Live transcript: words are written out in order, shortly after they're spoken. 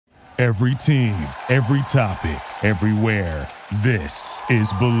Every team, every topic, everywhere. This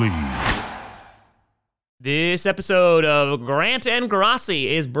is Believe. This episode of Grant and Grassi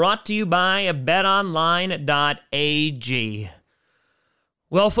is brought to you by BetOnline.ag.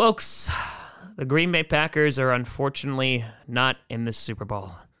 Well, folks, the Green Bay Packers are unfortunately not in the Super Bowl.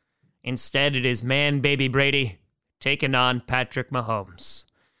 Instead, it is baby Brady taking on Patrick Mahomes.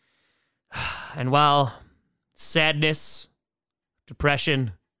 And while sadness,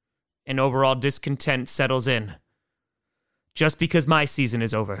 depression, and overall discontent settles in, just because my season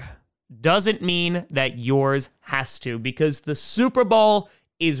is over doesn't mean that yours has to, because the Super Bowl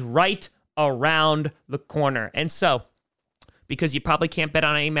is right around the corner. And so, because you probably can't bet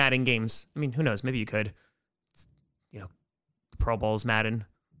on any Madden games. I mean, who knows? Maybe you could. The Pro Bowl's Madden.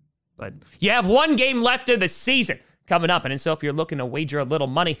 But you have one game left of the season coming up. And so if you're looking to wager a little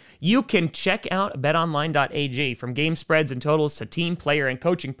money, you can check out betonline.ag. From game spreads and totals to team, player, and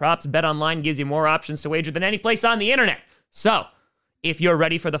coaching props, BetOnline gives you more options to wager than any place on the internet. So if you're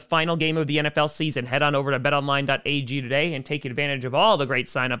ready for the final game of the NFL season, head on over to betonline.ag today and take advantage of all the great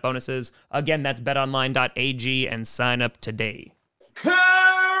sign-up bonuses. Again, that's betonline.ag and sign up today.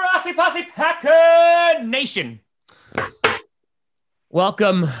 Rossi Posse Packer Nation.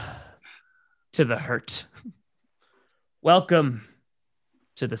 Welcome to the hurt. Welcome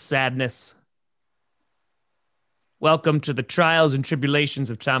to the sadness. Welcome to the trials and tribulations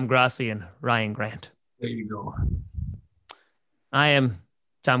of Tom Grassi and Ryan Grant. There you go. I am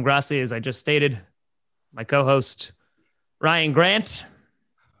Tom Grassi, as I just stated, my co-host, Ryan Grant.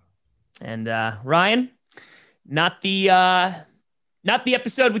 And Ryan, not the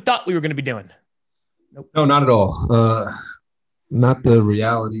episode we thought we were going to be doing. Nope. No, not at all. Not the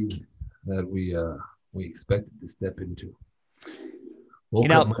reality that we expected to step into. Woke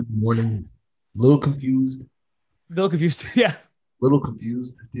up Monday morning, a little confused. Yeah. Little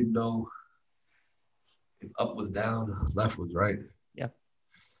confused. Didn't know if up was down, left was right. Yep.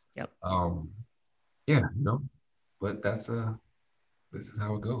 But this is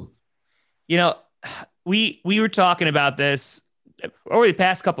how it goes. We were talking about this over the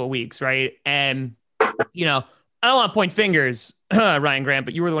past couple of weeks, right? And I don't want to point fingers, Ryan Grant,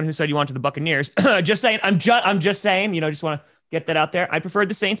 but you were the one who said you wanted the Buccaneers. Just saying. I'm just saying. Just want to get that out there. I preferred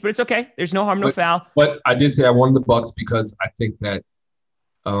the Saints, but it's okay. There's no harm, no foul. But I did say I wanted the Bucs because I think that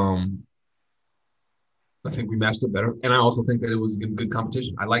I think we matched up better, and I also think that it was good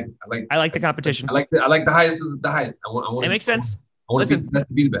competition. I like the competition. I like the highest of the highest. I want. It makes sense. I want to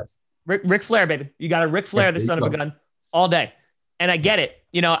be the best. Ric Flair, baby. You got a Ric Flair, the son of a gun, all day. And I get it.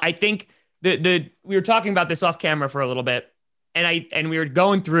 I think we were talking about this off camera for a little bit, and we were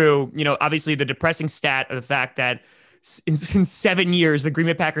going through, obviously the depressing stat of the fact that in 7 years, the Green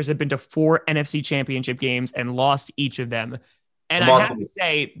Bay Packers have been to 4 NFC Championship games and lost each of them. And I have to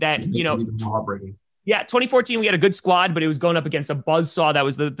say that, heartbreaking. Yeah, 2014, we had a good squad, but it was going up against a buzzsaw that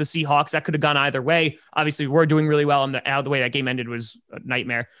was the Seahawks. That could have gone either way. Obviously, we're doing really well, and the way that game ended was a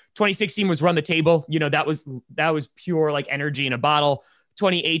nightmare. 2016 was run the table. That was pure like energy in a bottle.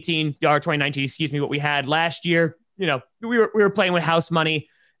 2018 or 2019, what we had last year, we were playing with house money.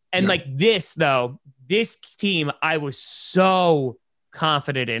 And this team, I was so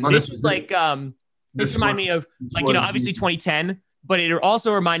confident in. This was like, this reminded me of obviously 2010, but it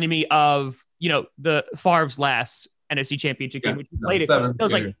also reminded me of, the Favre's last NFC Championship game, which we played it. I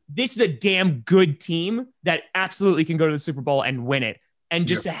was like, this is a damn good team that absolutely can go to the Super Bowl and win it. And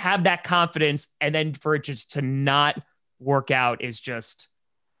just to have that confidence and then for it just to not work out is just,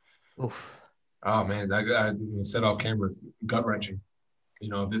 oof. Oh, man, I set off camera, gut-wrenching.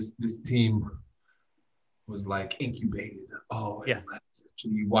 This team was like incubated. Oh, yeah.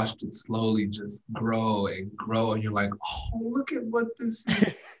 You watched it slowly just grow and grow, and you're like, oh, look at what this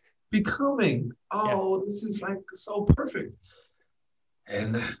is becoming. Oh, This is like so perfect.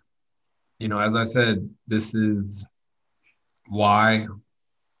 And, as I said, this is why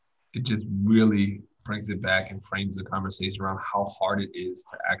it just really brings it back and frames the conversation around how hard it is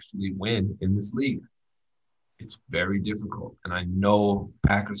to actually win in this league. It's very difficult. And I know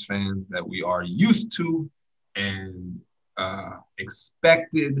Packers fans that we are used to and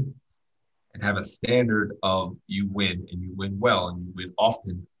expected and have a standard of you win and you win well and you win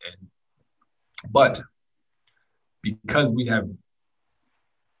often. But because we have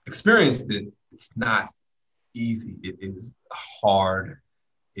experienced it, it's not easy. It is hard.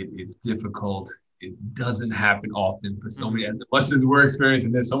 It is difficult. It doesn't happen often for so many. As much as we're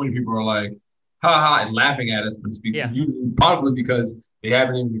experiencing this, so many people are like, ha ha, and laughing at us, but speaking usually probably because they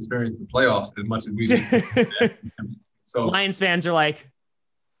haven't even experienced the playoffs as much as we do. So Lions fans are like,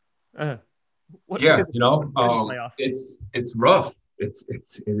 it's rough.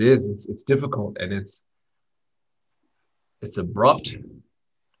 It's difficult, and it's abrupt.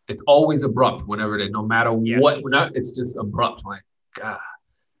 It's always abrupt whenever no matter what, it's just abrupt. Like, God.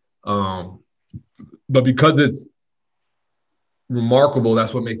 But because it's remarkable,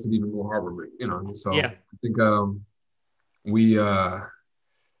 that's what makes it even more heartbreaking, you know. So I think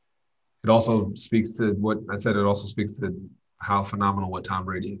it also speaks to what I said. It also speaks to how phenomenal what Tom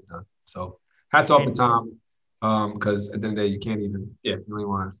Brady has done. So hats off to Tom, because at the end of the day, you can't even, you really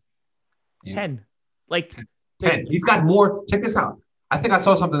want to. 10. 10. He's got more. Check this out. I think I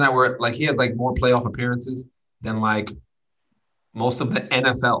saw something that where like he has like more playoff appearances than like most of the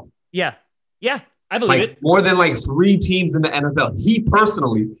NFL. Yeah. I believe it. More than like 3 teams in the NFL. He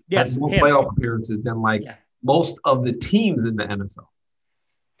personally has more playoff appearances than like most of the teams in the NFL.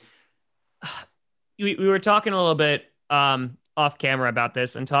 We were talking a little bit off camera about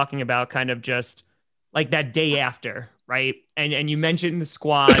this and talking about kind of just like that day after, right? And you mentioned the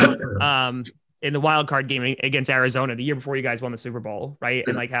squad in the wild card game against Arizona the year before you guys won the Super Bowl, right?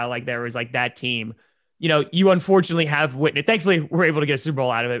 And like how like there was like that team. You know, you unfortunately have witnessed, thankfully we're able to get a Super Bowl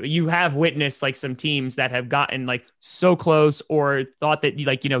out of it, but you have witnessed like some teams that have gotten like so close or thought that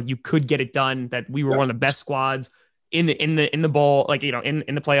like, you know, you could get it done, that we were one of the best squads in the bowl, like, you know, in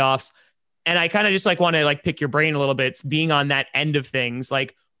the playoffs. And I kind of just like want to like pick your brain a little bit, being on that end of things.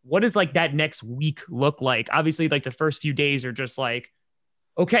 Like, what does like that next week look like? Obviously, like the first few days are just like,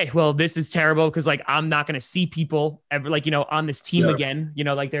 okay, well, this is terrible because like I'm not going to see people ever, like, you know, on this team again. You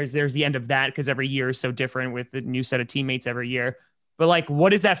know, like there's the end of that because every year is so different with the new set of teammates every year. But like, what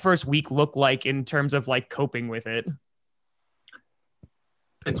does that first week look like in terms of like coping with it?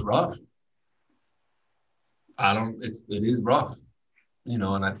 It's rough. It is rough, you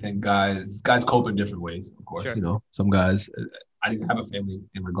know, and I think guys cope in different ways, of course. Sure. You know, some guys, I didn't have a family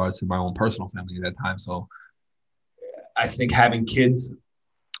in regards to my own personal family at that time. So I think having kids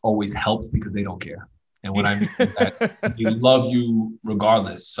always helps because they don't care. And what I mean is that they love you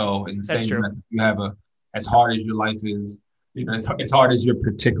regardless. So in the same way, you have as hard as your life is, you know, as hard as your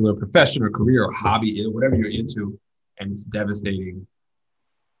particular profession or career or hobby, whatever you're into, and it's devastating,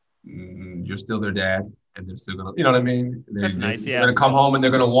 you're still their dad, and they're still gonna, you know what I mean? That's nice. They're gonna come home and they're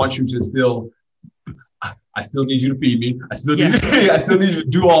gonna want you to still. I still need you to feed me. I still need you to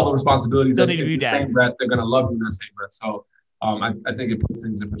do all the responsibilities. Still need to be dad. Same breath, they're gonna love you in that same breath. So I think it puts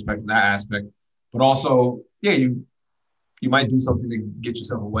things in perspective, that aspect. But also, you might do something to get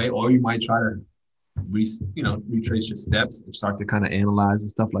yourself away, or you might try to retrace your steps and start to kind of analyze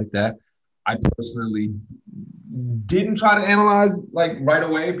and stuff like that. I personally didn't try to analyze like right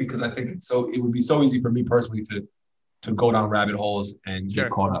away because I think it would be so easy for me personally to go down rabbit holes and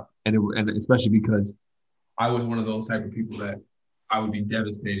get caught up. And especially because I was one of those type of people that I would be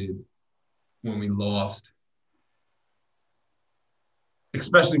devastated when we lost,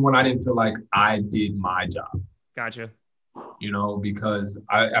 especially when I didn't feel like I did my job. Gotcha. You know, because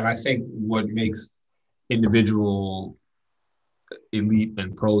I think what makes individual elite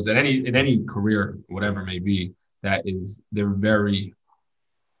and pros in any career, whatever it may be, that is they're very,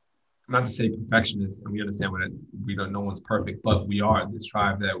 not to say perfectionist, and we understand no one's perfect, but we are this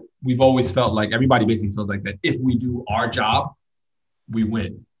tribe that we've always felt like everybody basically feels like that if we do our job, we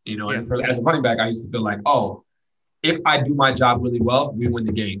win. You know, and as a running back, I used to feel like, oh, if I do my job really well, we win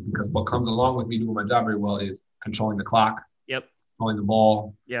the game, because what comes along with me doing my job very well is controlling the clock, controlling the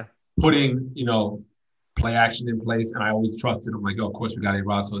ball, putting, play action in place. And I always trusted. I'm like, of course we got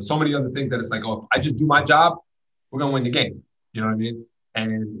A-Rod. So there's so many other things that it's like, if I just do my job, we're going to win the game. You know what I mean?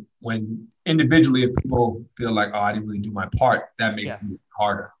 And when individually, if people feel like, I didn't really do my part, that makes it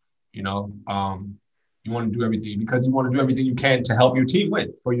harder. You want to do everything because you want to do everything you can to help your team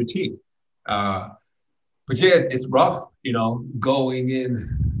win, for your team. But it's rough, going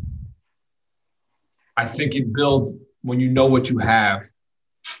in. I think it builds when you know what you have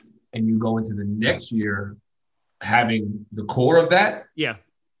and you go into the next year having the core of that. Yeah.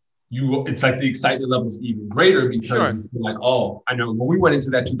 It's like the excitement level is even greater because you feel like, I know when we went into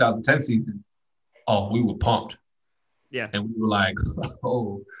that 2010 season, we were pumped. Yeah. And we were like,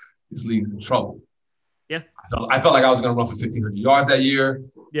 this league's in trouble. Yeah. I felt like I was going to run for 1,500 yards that year.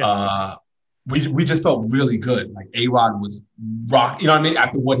 Yeah. We just felt really good. Like A-Rod was rock,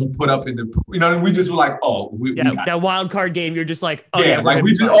 after what he put up in the, we just were like, we that wild card game, you're just like, like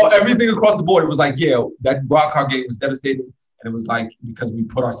we did everything across the board. It was like, that wild card game was devastating. And it was like, because we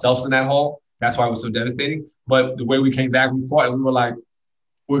put ourselves in that hole, that's why it was so devastating. But the way we came back, we fought and we were like,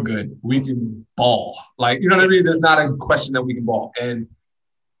 we're good. We can ball. Like, you know what I mean? There's not a question that we can ball. And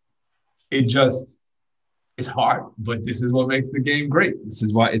it's hard, but this is what makes the game great. This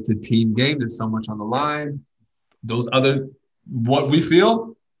is why it's a team game. There's so much on the line. Those other what we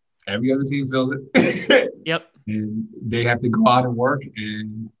feel, every other team feels it. Yep. And they have to go out and work.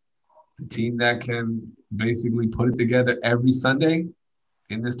 And the team that can basically put it together every Sunday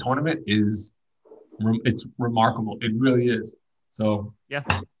in this tournament it's remarkable. It really is. So yeah,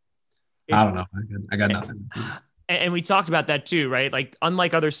 I don't know. I got nothing. And we talked about that too, right? Like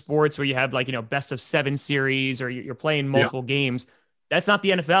unlike other sports where you have like, best of 7 series or you're playing multiple games, that's not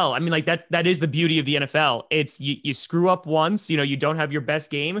the NFL. I mean, like that is the beauty of the NFL. It's you screw up once, you don't have your best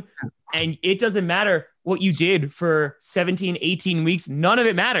game, and it doesn't matter what you did for 17, 18 weeks. None of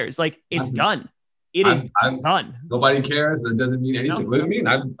it matters. Like it's done. It is done. Nobody cares. That doesn't mean anything. What do you mean?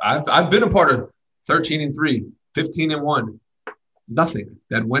 I've been a part of 13-3, 15-1. Nothing.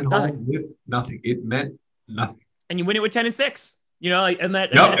 That went home with nothing. It meant nothing. And you win it with 10-6. And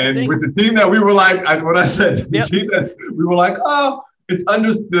that. Yep. And with the team that we were like, what I said, the team that we were like, oh, it's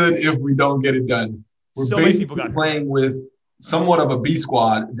understood if we don't get it done. We're so basically playing with somewhat of a B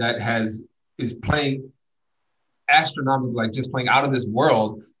squad that is playing astronomically, like just playing out of this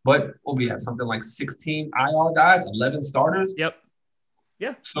world. But we have something like 16 IR guys, 11 starters. Yep.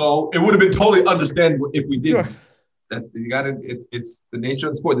 Yeah. So it would have been totally understandable if we did. Sure. It's the nature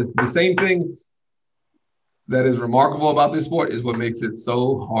of the sport. It's the same thing that is remarkable about this sport is what makes it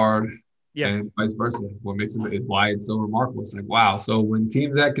so hard, and vice versa. What makes it is why it's so remarkable. It's like, wow. So when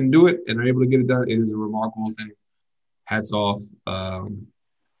teams that can do it and are able to get it done, it is a remarkable thing. Hats off.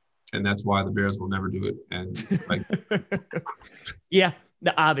 And that's why the Bears will never do it. And like, yeah,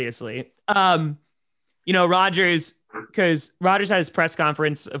 obviously. Rodgers, because Rodgers had his press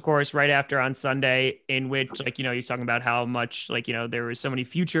conference, of course, right after on Sunday, in which, he's talking about how much, there were so many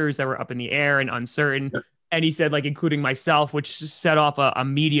futures that were up in the air and uncertain. Yeah. And he said, including myself, which set off a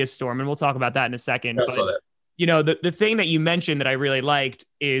media storm. And we'll talk about that in a second. I saw that. The thing that you mentioned that I really liked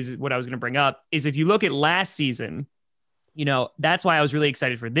is what I was going to bring up is if you look at last season, that's why I was really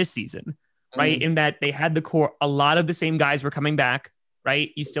excited for this season, right? Mm-hmm. In that they had the core, a lot of the same guys were coming back,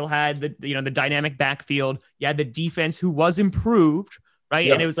 right? You still had the dynamic backfield. You had the defense who was improved, right?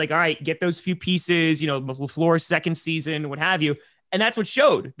 Yeah. And it was like, all right, get those few pieces, LaFleur's second season, what have you. And that's what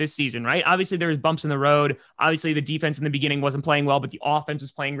showed this season, right? Obviously, there was bumps in the road. Obviously, the defense in the beginning wasn't playing well, but the offense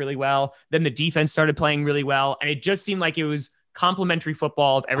was playing really well. Then the defense started playing really well. And it just seemed like it was complementary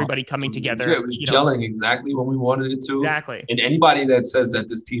football of everybody coming together. Yeah, it was gelling exactly when we wanted it to. Exactly. And anybody that says that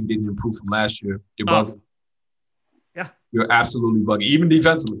this team didn't improve from last year, you're bugging. Yeah. You're absolutely bugging. Even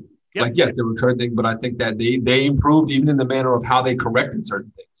defensively. Yep. Yes, there were certain things, but I think that they improved even in the manner of how they corrected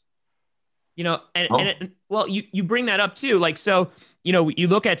certain things. You bring that up too. You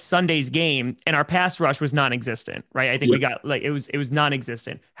look at Sunday's game and our pass rush was non-existent, right? I think we got it was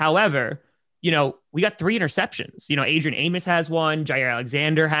non-existent. However, we got 3 interceptions. Adrian Amos has 1, Jair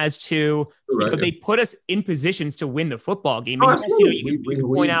Alexander has 2. Right, they put us in positions to win the football game. And you can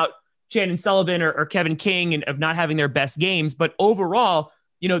point out Shannon Sullivan or Kevin King and of not having their best games, but overall,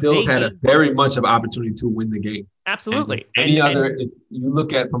 they had a very much of opportunity to win the game. Absolutely. If you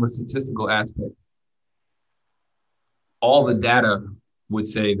look at from a statistical aspect, all the data would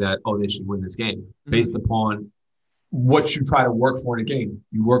say that, they should win this game based upon what you try to work for in a game.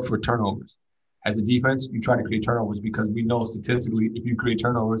 You work for turnovers. As a defense, you try to create turnovers because we know statistically, if you create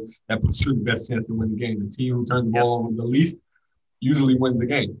turnovers, that puts you in the best chance to win the game. The team who turns the ball over the least usually wins the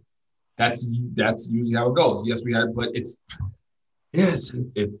game. That's usually how it goes. Yes, we had, but this is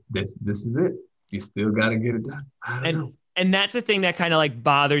it. You still got to get it done. I don't know. And that's the thing that kind of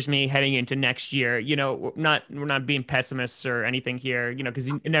bothers me heading into next year. We're not being pessimists or anything here, because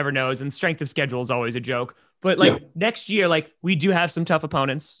you never knows. And strength of schedule is always a joke. But next year, we do have some tough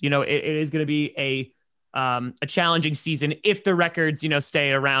opponents. It is going to be a challenging season if the records,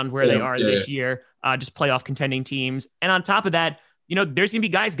 stay around where they are this year, just playoff contending teams. And on top of that, there's going to be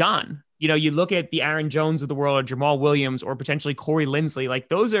guys gone. You look at the Aaron Jones of the world or Jamal Williams or potentially Corey Linsley.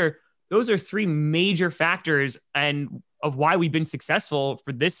 Those are 3 major factors and of why we've been successful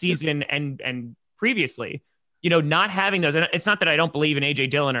for this season and previously, not having those. And it's not that I don't believe in AJ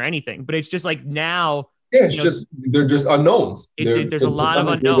Dillon or anything, but it's just now. Yeah, they're just unknowns. There's a lot of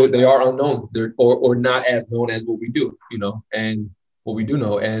unknowns. They are unknowns. They're or not as known as what we do, and what we do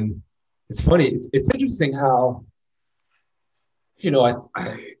know. And it's funny. It's interesting how, I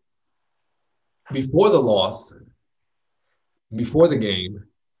before the loss, before the game,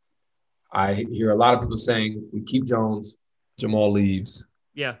 I hear a lot of people saying, we keep Jones, Jamal leaves.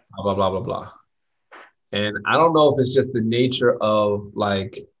 Yeah. Blah, blah, blah, blah, blah. And I don't know if it's just the nature of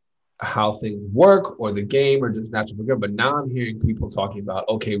how things work or the game or just natural progression, but now I'm hearing people talking about,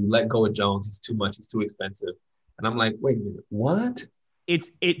 okay, we let go of Jones. It's too much. It's too expensive. And I'm like, wait a minute, what?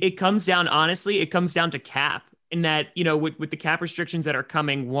 It comes down, honestly, it comes down to cap. in that, with the cap restrictions that are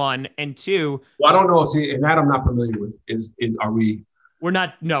coming, one, and two. Well, I don't know. See, and that I'm not familiar with. Are we? We're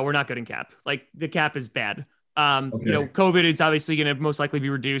not good in cap. Like the cap is bad. Okay. COVID is obviously going to most likely be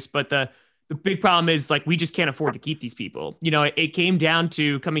reduced, but the big problem is like, we just can't afford to keep these people. It came down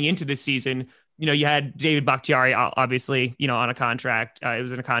to coming into this season. You had David Bakhtiari, obviously, on a contract. It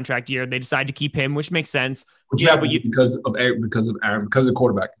was in a contract year. They decided to keep him, which makes sense. Which because of Aaron, because of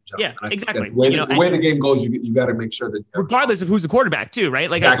quarterback. Yeah, exactly. The way the game goes, you got to make sure that regardless of who's the quarterback, too, right?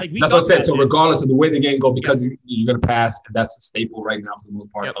 Like, exactly. That's what I said. So regardless of the way the game goes, because you're going to pass, and that's the staple right now for the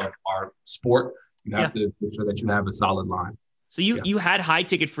most part of our sport. You have to make sure that you have a solid line. So you had high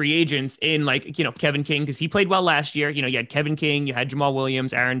ticket free agents in Kevin King, because he played well last year. You had Kevin King, you had Jamal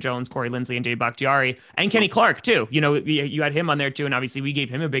Williams, Aaron Jones, Corey Linsley, and Dave Bakhtiari, and Kenny Clark too. You had him on there too. And obviously we gave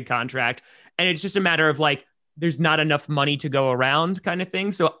him a big contract, and it's just a matter of like, there's not enough money to go around kind of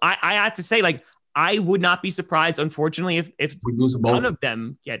thing. So I have to say, like, I would not be surprised, unfortunately, if we lose none of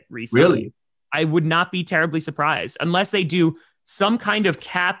them get re-signed. Really? I would not be terribly surprised unless they do some kind of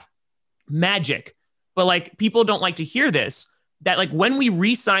cap magic. But like, people don't like to hear this. That like, when we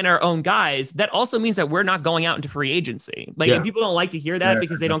re-sign our own guys, that also means that we're not going out into free agency. Like, and people don't like to hear that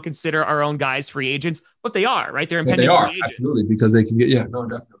because they don't consider our own guys free agents, but they are, right? They're impending free agents. Absolutely, because they can get,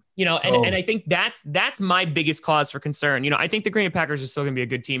 definitely. And I think that's my biggest cause for concern. I think the Green Bay Packers are still going to be a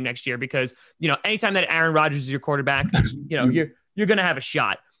good team next year because, anytime that Aaron Rodgers is your quarterback, you're going to have a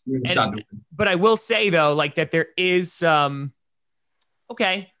shot. But I will say though, like, that there is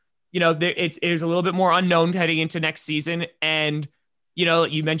there's a little bit more unknown heading into next season. And,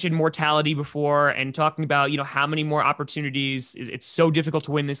 you mentioned mortality before and talking about, how many more opportunities it's so difficult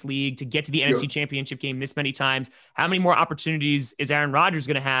to win this league, to get to the NFC Championship game this many times. How many more opportunities is Aaron Rodgers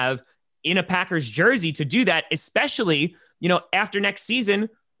going to have in a Packers jersey to do that, especially, after next season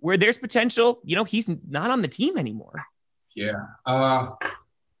where there's potential, he's not on the team anymore. Yeah. I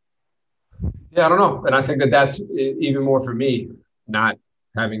don't know. And I think that's even more for me, not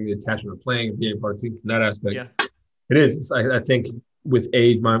having the attachment of playing and being part of the team from that aspect. Yeah. It is. I think with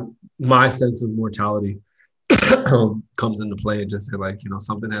age, my sense of mortality comes into play, and just like,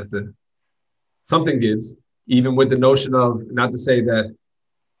 something gives, even with the notion of, not to say that,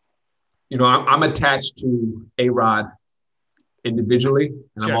 I'm attached to A-Rod individually,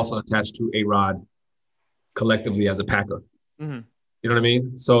 and I'm also attached to A-Rod collectively as a Packer. Mm-hmm. You know what I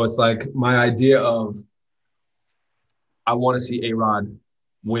mean? So it's like my idea of, I want to see A-Rod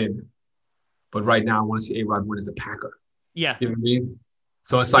win, but right now I want to see A-Rod win as a Packer. Yeah. You know what I mean?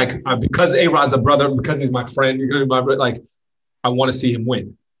 So it's like, because A-Rod's a brother, because he's my friend, like, I want to see him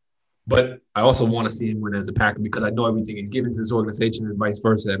win. But I also want to see him win as a Packer because I know everything he's given to this organization and vice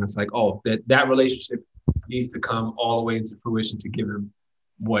versa. And it's like, that relationship needs to come all the way into fruition to give him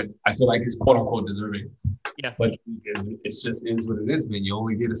what I feel like is quote unquote deserving. Yeah. But it's just is what it is, man. You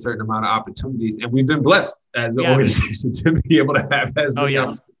only get a certain amount of opportunities. And we've been blessed as an organization to be able to have as many.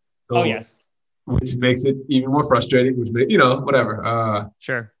 Yes. Which makes it even more frustrating, which makes, whatever.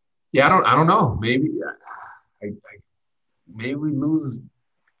 Sure. Yeah, I don't know. Maybe maybe we lose.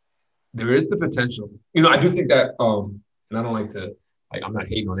 There is the potential. I do think that, and I don't like to, like, I'm not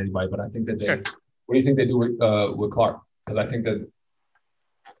hating on anybody, but I think that what do you think they do with Clark? Because I think that,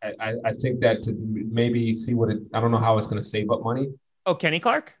 I think that to maybe see I don't know how it's going to save up money. Oh, Kenny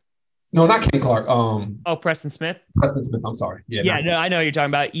Clark? No, not Kenny Clark. Preston Smith. Preston Smith. I'm sorry. Yeah. No, I know what you're talking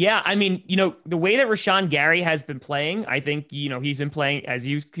about. Yeah. I mean, the way that Rashawn Gary has been playing, I think, he's been playing, as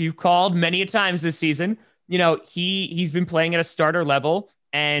you've called many a times this season, he's been playing at a starter level,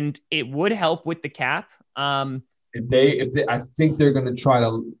 and it would help with the cap. If they, I think they're going to try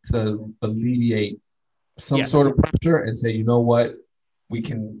to alleviate some sort of pressure and say, you know what, we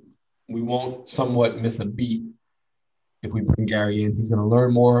won't somewhat miss a beat if we bring Gary in. He's going to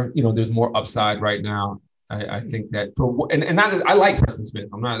learn more. There's more upside right now. I think that I like Preston Smith.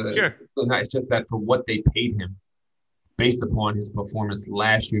 I'm not sure. It's just that for what they paid him, based upon his performance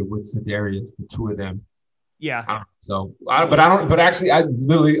last year with Sedarius, the two of them. Yeah. I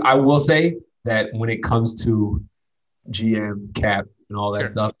will say that when it comes to GM, cap, and all that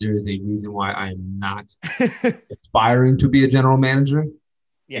stuff, there is a reason why I am not aspiring to be a general manager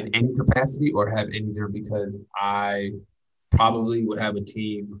in any capacity or have any there, because I probably would have a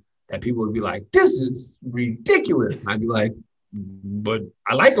team that people would be like, this is ridiculous. And I'd be like, but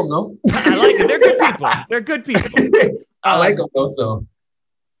I like them though. I like them. They're good people. They're good people. I like them though. So.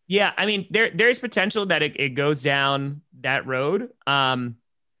 Yeah, I mean, there's potential that it goes down that road. I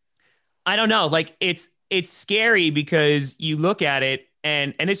don't know. Like, it's scary because you look at it,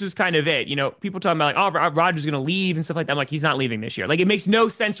 and this was kind of it. People talking about like, oh, Rodgers is going to leave and stuff like that. I'm like, he's not leaving this year. Like, it makes no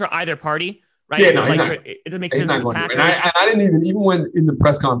sense for either party, right? Yeah, no, it doesn't make sense. Not going to. And I didn't even when in the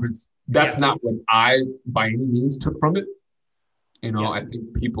press conference, that's not what I by any means took from it. You know, I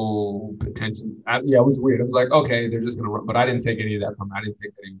think people potentially, it was weird. I was like, okay, they're just going to run, but I didn't take any of that from it. I didn't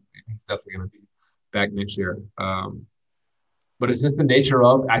think that he's definitely going to be back next year. But it's just the nature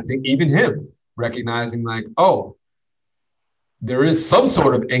of, I think, even him recognizing like, oh, there is some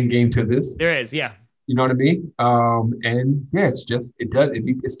sort of end game to this. There is, yeah. You know what I mean? And yeah, it's just,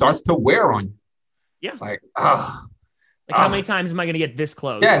 it starts to wear on you. Yeah. Like, how many times am I going to get this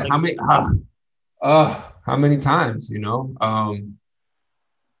close? Yes. How many times, you know?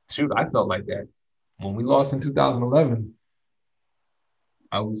 Shoot, I felt like that. When we lost in 2011,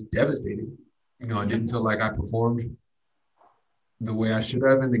 I was devastated. You know, I didn't feel like I performed the way I should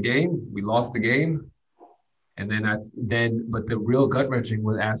have in the game. We lost the game. And but the real gut-wrenching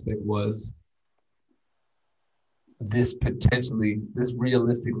aspect was this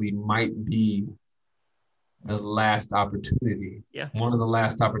realistically might be the last opportunity. Yeah. One of the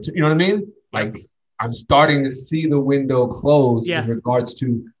last opportunities. You know what I mean? Like, I'm starting to see the window close in regards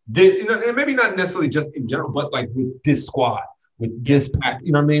to this, you know, and maybe not necessarily just in general, but like with this squad, with this pack,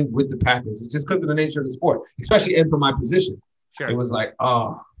 you know what I mean? With the Packers. It's just because of the nature of the sport, especially in for my position. Sure. It was like,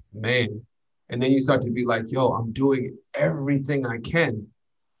 oh, man. And then you start to be like, yo, I'm doing everything I can.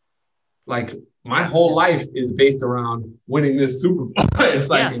 Like, my whole life is based around winning this Super Bowl. It's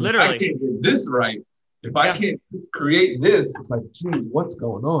like, literally. if I can't get this right, if I can't create this, it's like, geez, what's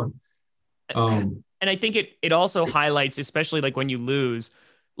going on? And I think it also highlights, especially like when you lose,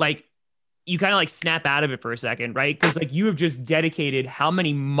 like you kind of like snap out of it for a second, right? Because like you have just dedicated how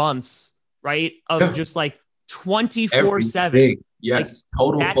many months, right? Of just like 24/7. Yes, like,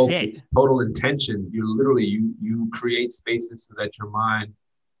 total focus, total intention. You literally, you create spaces so that your mind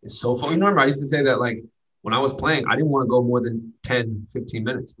is so focused. You know, I used to say that like when I was playing, I didn't want to go more than 10, 15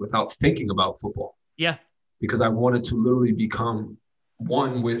 minutes without thinking about football. Yeah. Because I wanted to literally become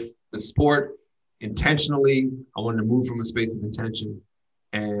one with the sport intentionally. I wanted to move from a space of intention.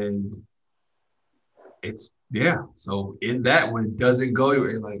 And so in that, when it doesn't go,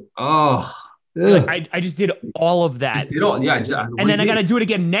 you're like, oh, like, I just did all of that. And then I got to do it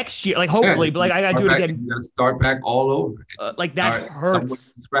again next year. Like, hopefully, but like, I got to do it again. You got to start back all over. Like, that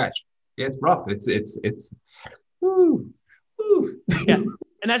hurts. Scratch. Yeah, it's rough. It's, woo. Yeah.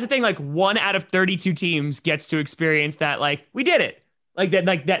 And that's the thing. Like, 1 out of 32 teams gets to experience that. Like, we did it. Like that.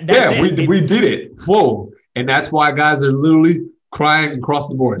 That's it. We did it. Whoa. And that's why guys are literally crying across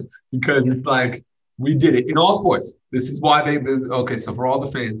the board, because it's like, we did it in all sports. This is why so for all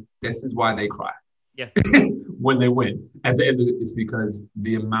the fans, this is why they cry. Yeah. When they win. At the end of it, it's because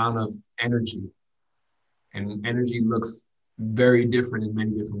the amount of energy, and energy looks very different in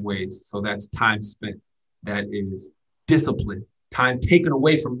many different ways. So that's time spent. That is discipline, time taken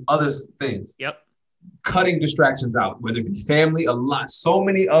away from other things. Yep. Cutting distractions out, whether it be family, so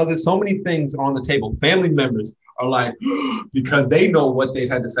many things on the table. Family members are like, because they know what they've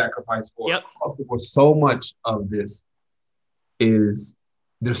had to sacrifice for. Yep. For so much of this there's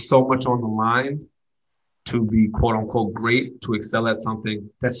so much on the line to be quote unquote great, to excel at something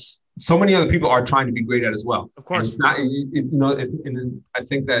that's so many other people are trying to be great at as well. Of course. And it's not, and I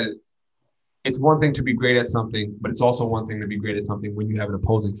think that it's one thing to be great at something, but it's also one thing to be great at something when you have an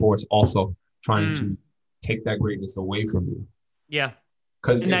opposing force also trying to take that greatness away from you. Yeah.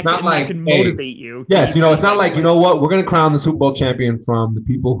 Because it's not like, can motivate you. Yes, it's not like, you know what, we're going to crown the Super Bowl champion from the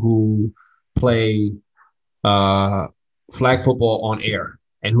people who play flag football on air.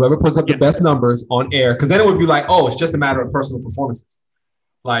 And whoever puts up the best numbers on air, because then it would be like, oh, it's just a matter of personal performances.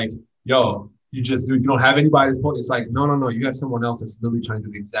 Like, yo, you don't have anybody's point. It's like, no. You have someone else that's literally trying to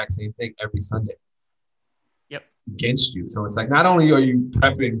do the exact same thing every Sunday. Yep. Against you. So it's like, not only are you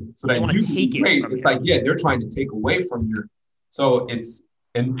prepping so that you take it great, it's like, they're trying to take away from your, so it's,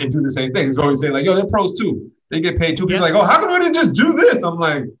 and do the same thing. It's always saying like, yo, they're pros too. They get paid too. People are like, oh, how come we didn't just do this? I'm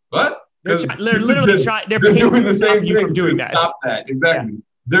like, what? Because they're literally they're doing the same thing from doing to that. Stop that. Exactly. Yeah.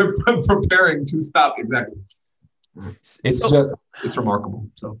 They're preparing to stop. Exactly. It's remarkable.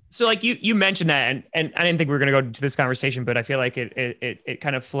 So like you mentioned that, and I didn't think we were going to go to this conversation, but I feel like it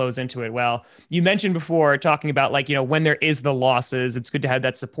kind of flows into it well. You mentioned before talking about like, when there is the losses, it's good to have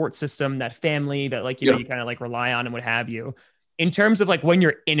that support system, that family that like, you kind of like rely on and what have you. In terms of like when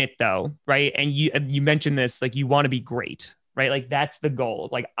you're in it though, right? And you mentioned this, like you want to be great, right? Like that's the goal.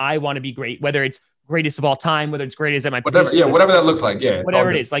 Like I want to be great, whether it's greatest of all time, whether it's greatest at my position. Yeah, whatever that looks like. Yeah. Whatever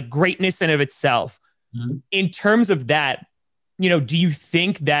it is, like greatness in of itself. Mm-hmm. In terms of that, do you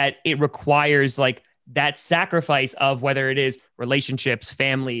think that it requires like that sacrifice of whether it is relationships,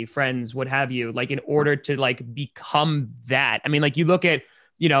 family, friends, what have you, like in order to like become that? I mean, like you look at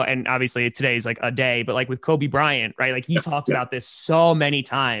and obviously today is like a day, but like with Kobe Bryant, right? Like he talked about this so many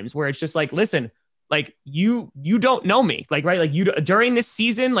times where it's just like, listen, like you don't know me, like, right. Like during this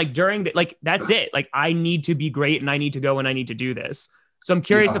season, like that's it. Like I need to be great and I need to go and I need to do this. So I'm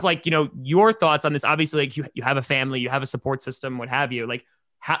curious if like, your thoughts on this. Obviously, like you have a family, you have a support system, what have you. Like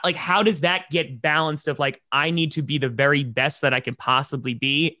how does that get balanced of like, I need to be the very best that I can possibly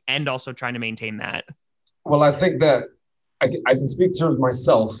be and also trying to maintain that? Well, I think that I can speak towards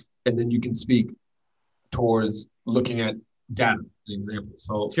myself, and then you can speak towards looking at data, an example.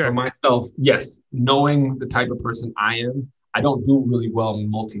 So for myself, yes, knowing the type of person I am, I don't do really well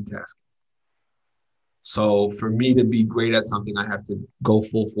multitasking. So for me to be great at something, I have to go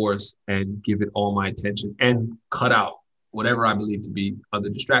full force and give it all my attention and cut out whatever I believe to be other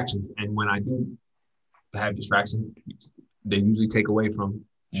distractions. And when I do have distractions, they usually take away from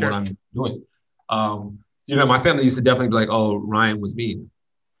what I'm doing. My family used to definitely be like, oh, Ryan was mean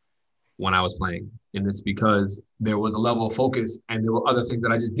when I was playing. And it's because there was a level of focus and there were other things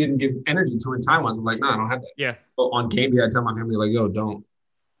that I just didn't give energy to in time. I was like, no, I don't have that. Yeah. But on game day, I tell my family, like, yo, don't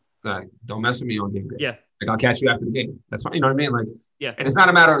mess with me on game day. Yeah. Like, I'll catch you after the game. That's fine. You know what I mean? Like, yeah. And it's not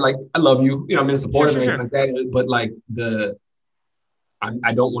a matter of like, I love you, I'm in support of anything like that. But like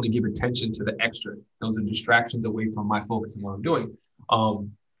I don't want to give attention to the extra. Those are distractions away from my focus and what I'm doing.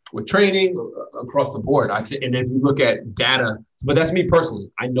 With training across the board, and if you look at data, but that's me personally.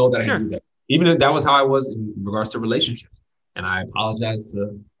 I know that I can do that. Even if that was how I was in regards to relationships. And I apologize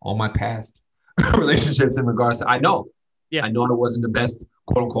to all my past relationships in regards to, I know I wasn't the best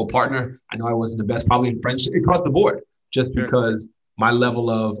quote unquote partner. I know I wasn't the best probably in friendship across the board, just because my level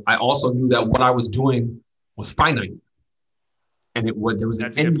of, I also knew that what I was doing was finite. And there was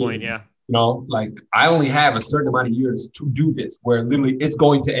an end point, like I only have a certain amount of years to do this, where literally it's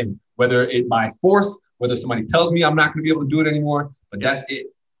going to end, whether it by force, whether somebody tells me I'm not going to be able to do it anymore, but that's it.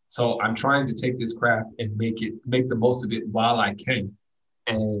 So I'm trying to take this craft and make the most of it while I can.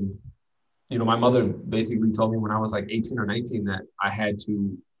 And, my mother basically told me when I was like 18 or 19 that I had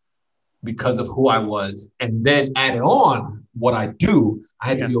to, because of who I was, and then add on what I do, I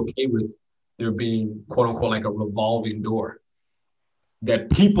had to be okay with there being quote unquote like a revolving door. That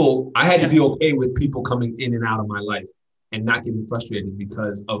I had to be okay with people coming in and out of my life and not getting frustrated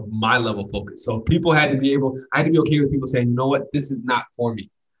because of my level of focus. So I had to be okay with people saying, you know what, this is not for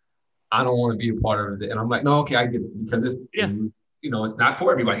me. I don't want to be a part of it. And I'm like, no, okay, I get it, because it's not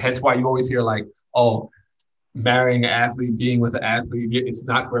for everybody. Hence why you always hear like, oh, marrying an athlete, being with an athlete, it's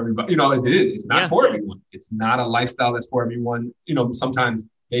not for everybody. It is. It's not for everyone. It's not a lifestyle that's for everyone. Sometimes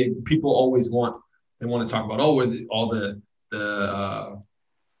people always want to talk about, all the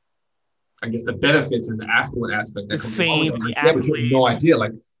I guess the benefits and the affluent aspect that comes fame, but you have no idea.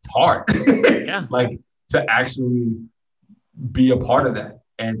 Like, it's hard. Like to actually be a part of that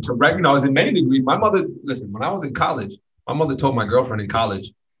and to recognize in many degrees. My mother, listen, when I was in college, my mother told my girlfriend in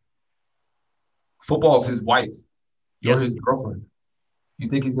college, football is his wife. You're his girlfriend. You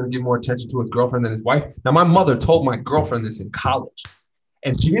think he's going to give more attention to his girlfriend than his wife? Now, my mother told my girlfriend this in college,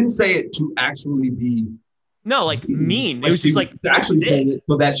 and she didn't say it to actually be mean. It was just like actually saying it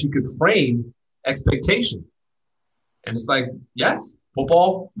so that she could frame expectation. And it's like, yes,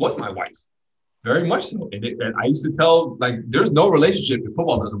 football was my wife, very much so. And I used to tell, like, there's no relationship if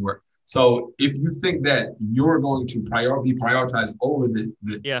football doesn't work. So if you think that you're going to be prioritized over the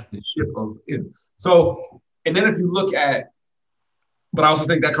ship of it. So, and then if you look at, but I also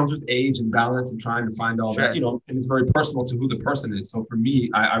think that comes with age and balance and trying to find all that, and it's very personal to who the person is. So for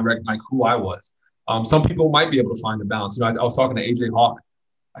me, I recognize who I was. Some people might be able to find the balance. I was talking to AJ Hawk,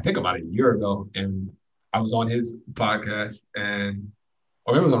 I think about a year ago, and I was on his podcast or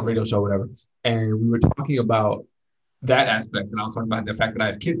maybe it was on a radio show, whatever. And we were talking about that aspect. And I was talking about the fact that I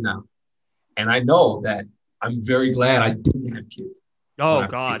have kids now. And I know that I'm very glad I didn't have kids. Oh,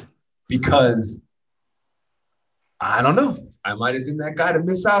 God. Because I don't know. I might have been that guy to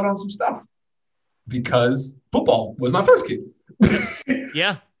miss out on some stuff because football was my first kid.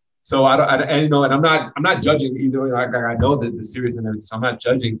 Yeah. So and I'm not judging either. I know that the seriousness and everything, so I'm not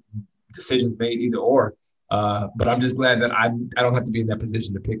judging decisions made either or. But I'm just glad that I don't have to be in that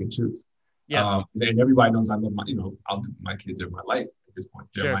position to pick and choose. Yeah. And everybody knows I love my kids are my life at this point.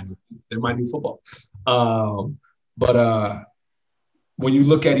 They're my new football. But when you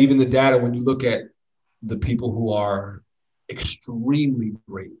look at even the data, when you look at the people who are extremely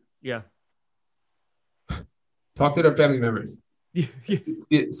great, talk to their family members. See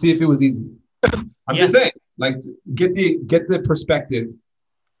if it was easy. I'm just saying, like, get the perspective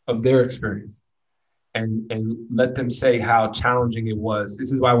of their experience and let them say how challenging it was.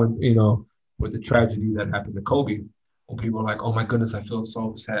 This is why when, with the tragedy that happened to Kobe, when people are like, oh my goodness, I feel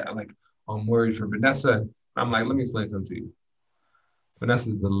so sad. I'm worried for Vanessa. I'm like, let me explain something to you.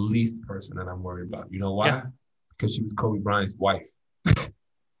 Vanessa is the least person that I'm worried about. You know why? Yeah. Because she was Kobe Bryant's wife.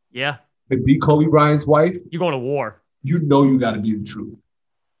 Yeah. To be Kobe Bryant's wife, You're going to war. you know you got to be the truth.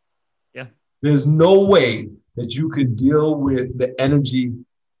 Yeah. There's no way that you could deal with the energy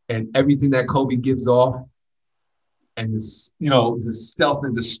and everything that Kobe gives off and this, the stealth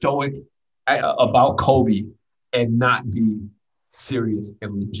and the stoic about Kobe and not be serious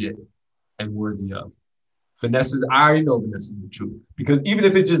and legit and worthy of. Vanessa, I already know Vanessa's the truth. Because even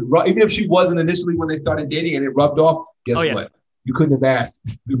if she wasn't initially when they started dating and it rubbed off, guess what? You couldn't have asked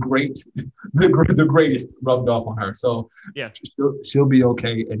the greatest rubbed off on her. So yeah, she'll be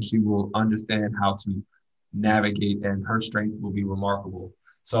okay, and she will understand how to navigate, and her strength will be remarkable.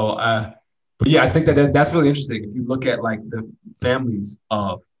 So, but yeah, I think that's really interesting. If you look at like the families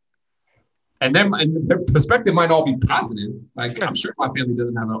of, and their perspective might all be positive. Like I'm sure my family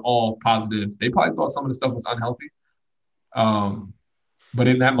doesn't have an all positive. They probably thought some of the stuff was unhealthy. But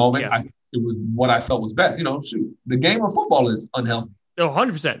in that moment, it was what I felt was best. The game of football is unhealthy. Oh,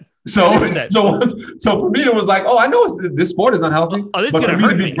 100%. So for me, it was like, oh, I know this sport is unhealthy. Oh, this but is going for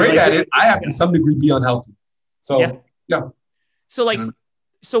to me hurt to be great at it, I have to some degree be unhealthy. So yeah. So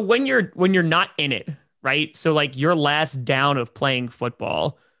so when you're not in it, right? So like your last down of playing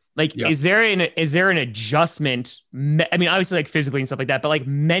football, like is there an adjustment? I mean, obviously like physically and stuff like that, but like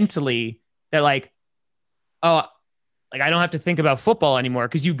mentally that like, oh. Like, I don't have to think about football anymore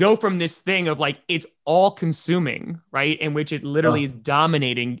because you go from this thing of like, it's all consuming, right? In which it literally is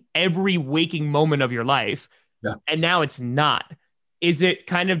dominating every waking moment of your life. Yeah. And now it's not. Is it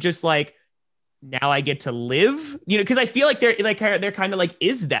kind of just like, now I get to live? Because I feel like they're kind of like,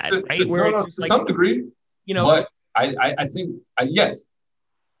 is that, right? Where it's just to like, some degree, but I think, yes,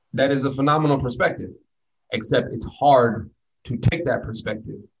 that is a phenomenal perspective, except it's hard to take that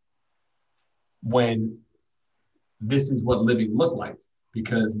perspective when this is what living looked like,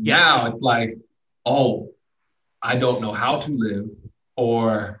 because now it's like, oh, I don't know how to live,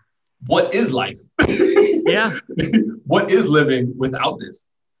 or what is life? Yeah. What is living without this?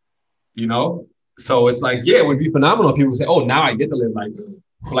 So it's like, it would be phenomenal if people say, oh, now I get to live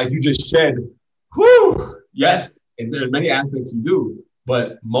like you just said, whoo, yes. And there are many aspects you do,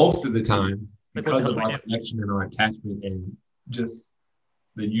 but most of the time, because of our connection and our attachment and just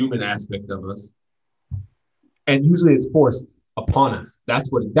the human aspect of us, and usually it's forced upon us.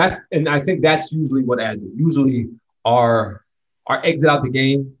 And I think that's usually what adds it. Usually our exit out the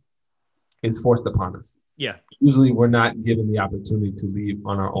game is forced upon us. Yeah. Usually we're not given the opportunity to leave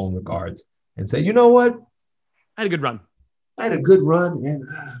on our own regards and say, you know what? I had a good run. And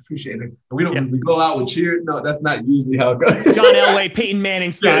I appreciate it. And we go out with cheers. No, that's not usually how it goes. John Elway, Peyton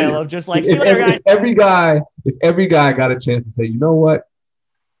Manning style of just like, see you later, guys. If every guy got a chance to say, you know what?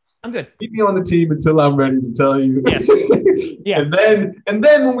 I'm good. Keep me on the team until I'm ready to tell you. Yes. Yeah. And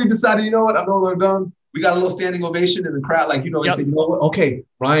then when we decided, you know what, I'm no longer done, we got a little standing ovation in the crowd. Like, we said, you know what? Okay,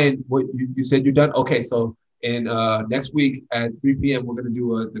 Ryan, what you said you're done? Okay, so in next week at 3 p.m., we're going to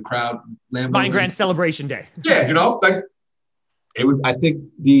do the crowd. Vine Grand Celebration Day. Yeah, like it would. I think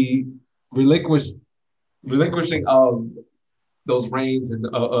the relinquishing of those reins and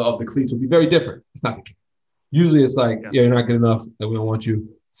of the cleats would be very different. It's not the case. Usually it's like, you're not good enough, and we don't want you.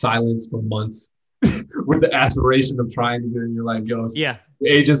 Silence for months with the aspiration of trying to do it. And you're like, yo, the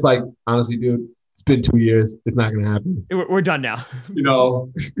agent's like, honestly, dude, it's been 2 years. It's not going to happen. We're done now.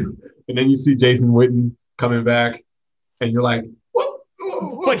 And then you see Jason Witten coming back and you're like, what?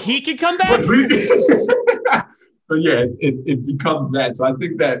 But he can come back? So it becomes that. So I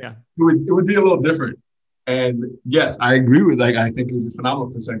think that it would be a little different. And yes, I agree with I think it was a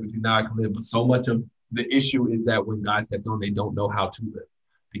phenomenal perspective. Now I can live. But so much of the issue is that when guys step on, they don't know how to live,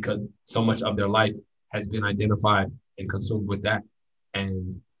 because so much of their life has been identified and consumed with that.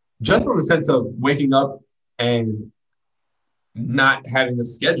 And just from the sense of waking up and not having a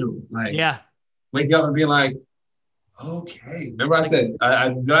schedule, waking up and being like, okay. Remember I said, I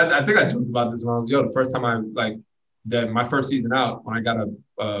think I talked about this when I was young, the first time my first season out, when I got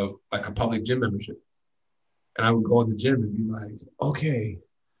a public gym membership. And I would go in the gym and be like, okay,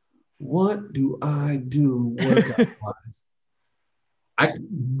 what do I do workout-wise? I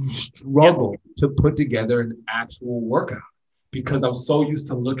struggle to put together an actual workout because I was so used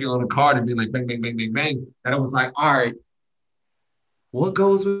to looking on a card and being like, bang, bang, bang, bang, bang. And I was like, all right, what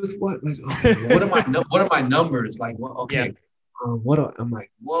goes with what? Like, okay, what are my numbers? Like, well, okay, I'm like,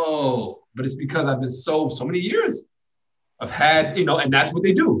 whoa. But it's because I've been so many years. I've had, and that's what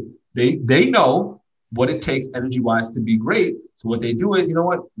they do. They know what it takes energy-wise to be great. So what they do is, you know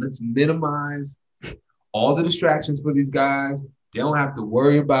what? Let's minimize all the distractions for these guys. They don't have to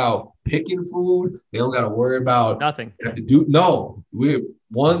worry about picking food. They don't got to worry about nothing. Have to do no. We're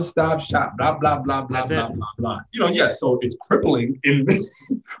one-stop shop. Blah blah blah blah blah blah blah. Yes. So it's crippling in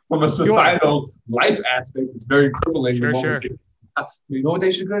from a societal life aspect. It's very crippling. Sure. You know what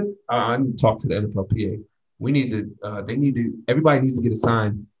they should do? I need to talk to the NFLPA. We need to. They need to. Everybody needs to get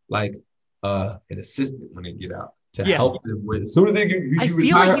assigned like an assistant when they get out to help them with. As soon as they get, I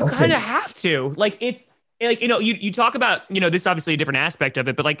feel like you kind of have to. Like it's. Like, you talk about, this is obviously a different aspect of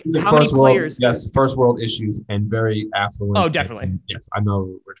it, but like how many players? Yes, first world issues and very affluent. Oh, definitely. Yes, I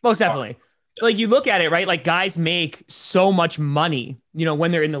know. Most definitely. Yeah. Like you look at it, right? Like guys make so much money,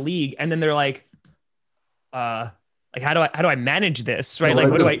 when they're in the league, and then they're like, how do I manage this, right? Like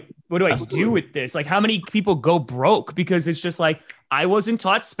what do I do with this? Like how many people go broke because it's just like I wasn't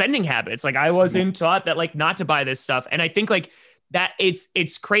taught spending habits, like I wasn't taught that like not to buy this stuff, and I think like. That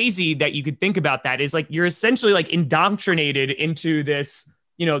it's crazy that you could think about that is like you're essentially like indoctrinated into this,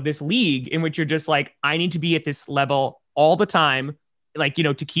 this league in which you're just like, I need to be at this level all the time, like,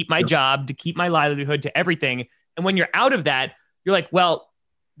 to keep my job, to keep my livelihood, to everything. And when you're out of that, you're like, well,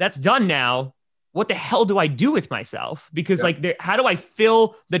 that's done now. What the hell do I do with myself? Because like, how do I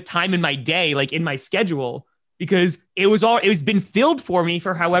fill the time in my day, like in my schedule? Because it was been filled for me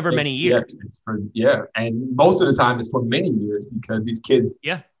for however many years. And most of the time it's for many years because these kids,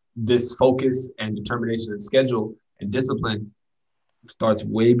 this focus and determination and schedule and discipline starts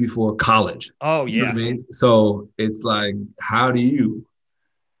way before college. Oh, yeah. You know what I mean? So it's like, how do you?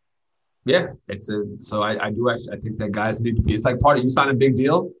 So I think that guys need to be, it's like part of, you sign a big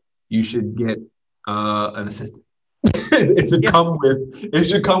deal, you should get an assistant. It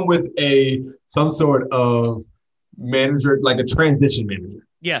should come with some sort of manager, like a transition manager.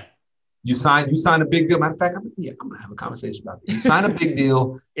 Yeah. You sign a big deal. Matter of fact, I'm gonna have a conversation about that. You sign a big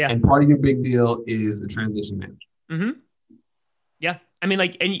deal, and part of your big deal is a transition manager. Mm-hmm. Yeah. I mean,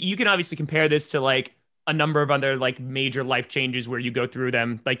 like, and you can obviously compare this to like a number of other like major life changes where you go through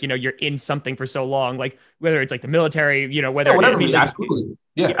them. Like, you're in something for so long, like whether it's like the military, whether whatever. Absolutely.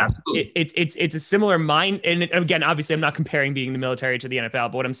 Absolutely. It's a similar mind. And again, obviously I'm not comparing being in the military to the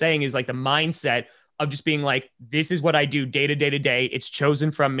NFL, but what I'm saying is like the mindset of just being like, this is what I do day to day to day. It's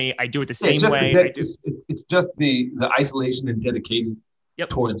chosen from me. I do it the same way. It's just the isolation and dedication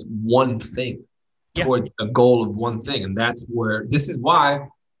towards one thing, towards a goal of one thing. And this is why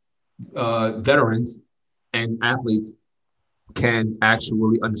veterans and athletes can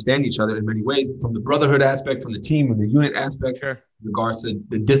actually understand each other in many ways, from the brotherhood aspect, from the team and the unit aspect, in regards to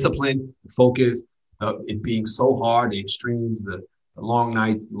the discipline, the focus, it being so hard, the extremes, the long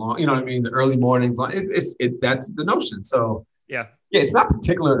nights, the early mornings. That's the notion. So it's not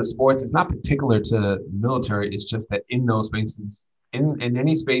particular to sports. It's not particular to the military. It's just that in those spaces, in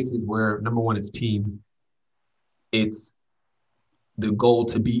any spaces where number one, it's team, it's the goal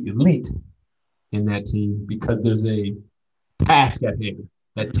to be elite in that team because there's a task at hand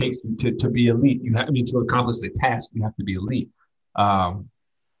that takes you to be elite. To accomplish the task, you have to be elite.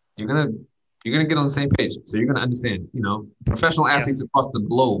 You're gonna get on the same page, so you're gonna understand. Professional athletes across the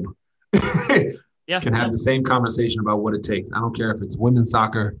globe can have the same conversation about what it takes. I don't care if it's women's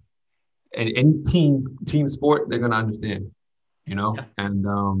soccer, and any team sport, they're gonna understand. And that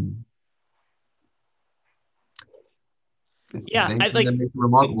makes it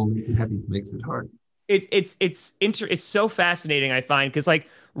remarkable, makes it heavy, makes it hard. It's so fascinating, I find, because like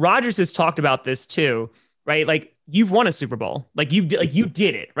Rodgers has talked about this too, right? Like you've won a Super Bowl, like you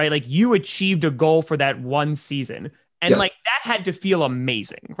did it, right? Like you achieved a goal for that one season, and like that had to feel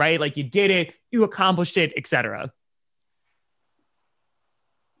amazing, right? Like you did it, you accomplished it, etc.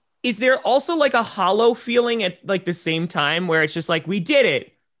 Is there also like a hollow feeling at like the same time where it's just like, we did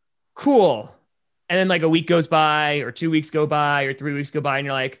it, cool, and then like a week goes by, or 2 weeks go by, or 3 weeks go by, and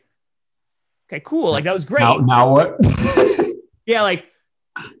you're like, okay, cool. Like that was great. Now what? Yeah, like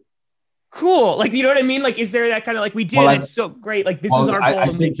cool. Like, you know what I mean? Like, is there that kind of like, we did it, it's so great. Like this was our goal.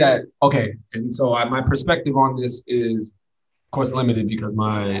 I think that okay. And so my perspective on this is, of course, limited because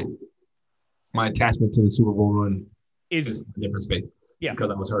my attachment to the Super Bowl run is a different space. Yeah.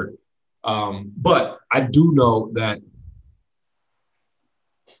 Because I was hurt. But I do know that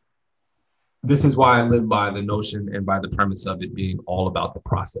this is why I live by the notion and by the premise of it being all about the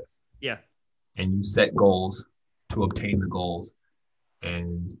process. Yeah. And you set goals to obtain the goals.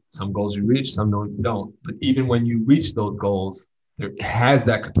 And some goals you reach, some don't. But even when you reach those goals, there has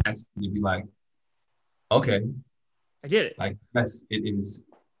that capacity to be like, okay, I did it. Like, yes, it is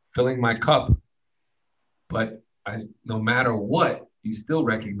filling my cup. But no matter what, you still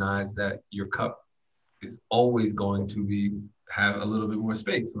recognize that your cup is always going to be have a little bit more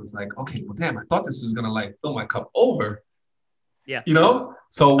space. So it's like, okay, well, damn, I thought this was gonna like fill my cup over. Yeah. You know?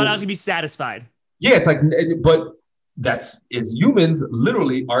 So I was gonna be satisfied. Yeah, it's like, but that's, as humans,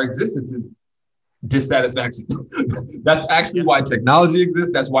 literally our existence is dissatisfaction. That's actually why technology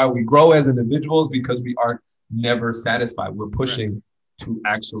exists. That's why we grow as individuals, because we are never satisfied. We're pushing to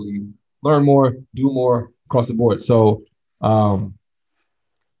actually learn more, do more across the board. So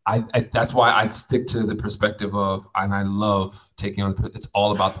I that's why I stick to the perspective of, and I love taking on, it's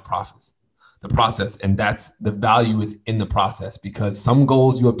all about the process. And that's the value is in the process, because some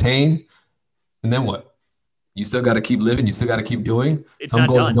goals you obtain, and then what? You still got to keep living. You still got to keep doing. Some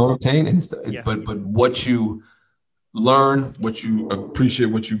goals you don't obtain, and but what you learn, what you appreciate,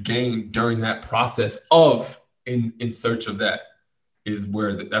 what you gain during that process of in search of that is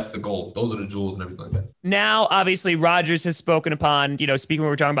where that's the goal. Those are the jewels and everything like that. Now, obviously, Rodgers has spoken upon, speaking when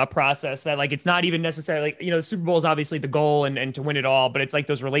we're talking about process, that like it's not even necessarily, the Super Bowl is obviously the goal and to win it all, but it's like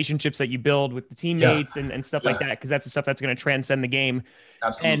those relationships that you build with the teammates and stuff like that, because that's the stuff that's going to transcend the game.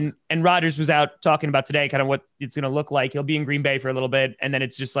 Absolutely. And Rodgers was out talking about today kind of what it's going to look like. He'll be in Green Bay for a little bit, and then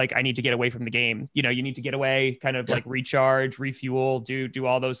it's just like, I need to get away from the game. You need to get away, kind of like recharge, refuel, do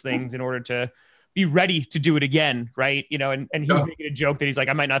all those things in order to be ready to do it again. Right. And he was making a joke that he's like,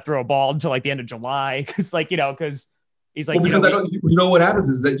 I might not throw a ball until like the end of July. Cause like, because he's like, because what happens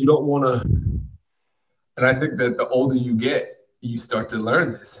is that you don't want to, and I think that the older you get, you start to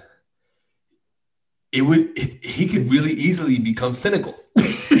learn this. He could really easily become cynical.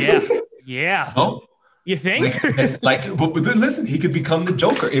 Yeah. No? You think? But then listen, he could become the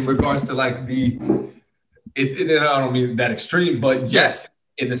Joker in regards to like and I don't mean that extreme, but yes,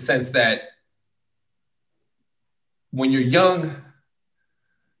 in the sense that when you're young,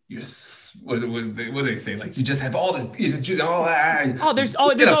 what do they say? Like you just have all the, there's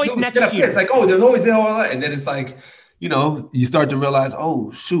always next year. It's like, there's always all that. And then it's like, you start to realize,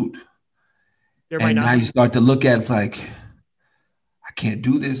 oh shoot. And now you start to look at it's like, I can't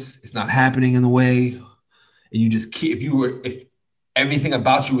do this. It's not happening in the way. And you just keep, if everything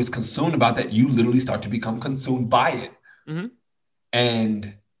about you is consumed about that, you literally start to become consumed by it. Mm-hmm.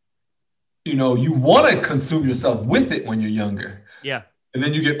 And you want to consume yourself with it when you're younger. Yeah. And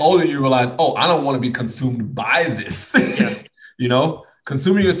then you get older, you realize, I don't want to be consumed by this. Yeah.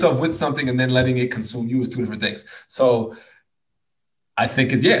 Consuming yourself with something and then letting it consume you is two different things. So I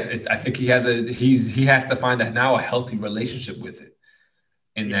think I think he has to find now a healthy relationship with it.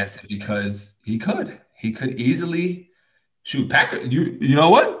 And that's because he could easily shoot Packer. You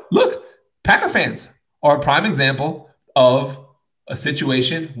know what? Look, Packer fans are a prime example of a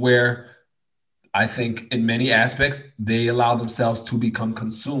situation where I think in many aspects, they allow themselves to become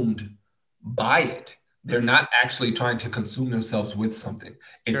consumed by it. They're not actually trying to consume themselves with something.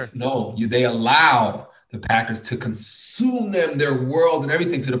 They allow the Packers to consume their world and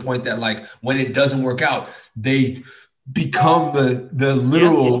everything, to the point that like when it doesn't work out, they become the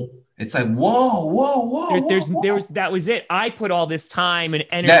literal. It's like, whoa. That was it. I put all this time and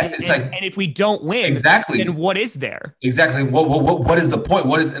energy. Yes, it's and if we don't win, then what is there? Exactly. What is the point?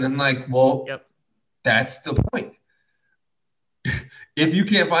 And I'm like, that's the point. If you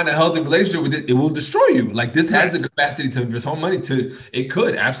can't find a healthy relationship with it, it will destroy you. Like this has the capacity to invest all money it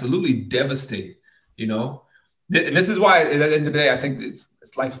could absolutely devastate, And this is why at the end of the day, I think it's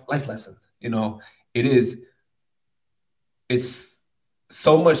life lessons, it's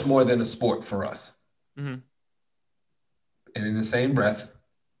so much more than a sport for us. Mm-hmm. And in the same breath,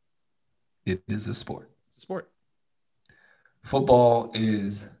 it is a sport. It's a sport. Football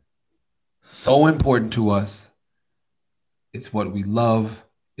is so important to us. It's what we love.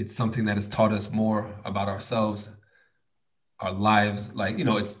 It's something that has taught us more about ourselves, our lives. Like,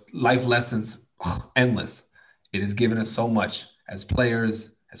 it's life lessons, endless. It has given us so much as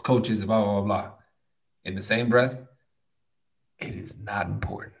players, as coaches, blah, blah, blah, blah. In the same breath, it is not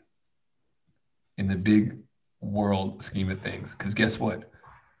important in the big world scheme of things. Because guess what?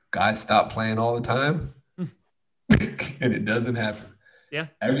 Guys stop playing all the time and it doesn't happen. Yeah.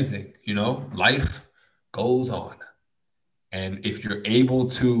 Everything, life goes on. And if you're able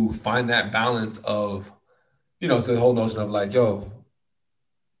to find that balance of, it's the whole notion of like,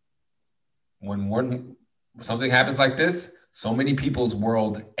 when something happens like this, so many people's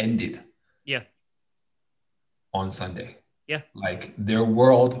world ended. Yeah. On Sunday. Yeah. Like their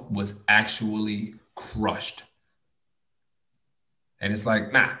world was actually crushed. And it's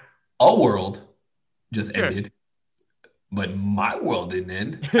like, our world just ended. But my world didn't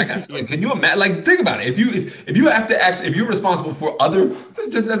end. Can you imagine? Like, think about it. If you have to if you're responsible for other,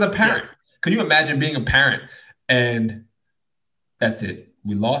 just as a parent, can you imagine being a parent and that's it?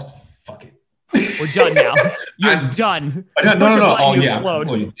 We lost. Fuck it. We're done now. You're done. No. Oh, yeah.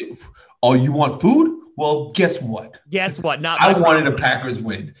 Explode. Oh, you want food? Well, guess what? Guess what? Not I wanted a Packers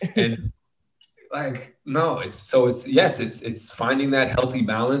win. And like, no, it's finding that healthy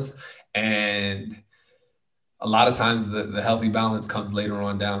balance. And a lot of times the healthy balance comes later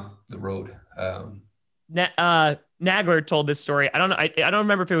on down the road. Nagler told this story. I don't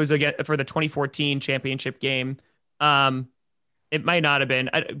remember if it was again for the 2014 championship game. It might not have been,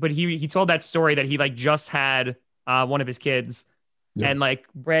 but he told that story that he like just had one of his kids and like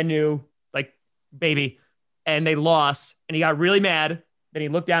brand new, like baby, and they lost and he got really mad. Then he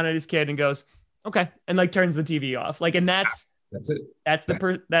looked down at his kid and goes, okay. And like turns the TV off. Like, and that's it. That's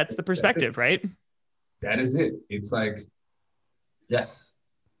the perspective, right? That is it. It's like, yes.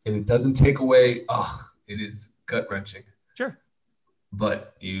 And it doesn't take away. Oh, it is gut wrenching. Sure.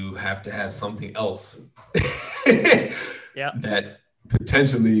 But you have to have something else. Yeah. That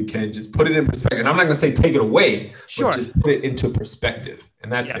potentially can just put it in perspective. And I'm not going to say take it away, sure, but just put it into perspective.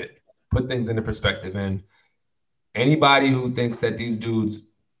 And that's it. Put things into perspective. And anybody who thinks that these dudes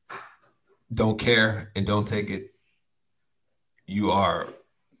don't care and don't take it, you are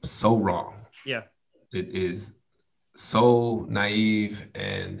so wrong. Yeah. It is so naive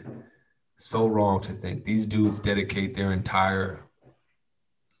and so wrong to think these dudes dedicate their entire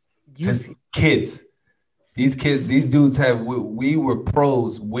since kids. These dudes we were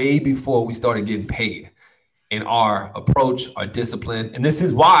pros way before we started getting paid in our approach, our discipline. And this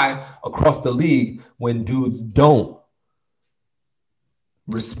is why across the league, when dudes don't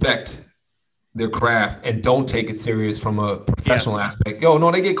respect their craft and don't take it serious from a professional aspect,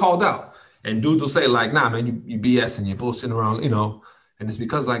 they get called out. And dudes will say like, nah, man, you BS and you're bullshitting around, and it's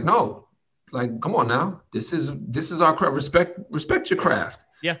because like, no, like, come on now. This is our craft. Respect your craft.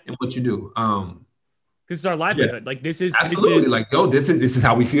 Yeah. And what you do. This is our livelihood. Like this is like, this is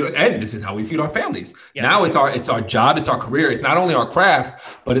how we feel, and this is how we feed our families. Yes. Now it's our job, it's our career. It's not only our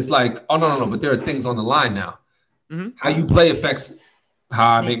craft, but it's like, oh no, but there are things on the line now. Mm-hmm. How you play affects how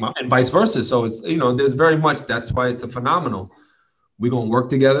I make and vice versa. So it's there's very much. That's why it's a phenomenal. We're gonna work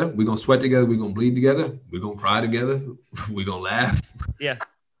together. We're gonna sweat together. We're gonna bleed together. We're gonna cry together. We're gonna laugh. Yeah.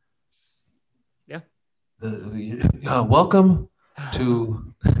 Welcome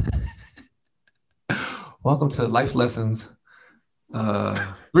to. Welcome to Life Lessons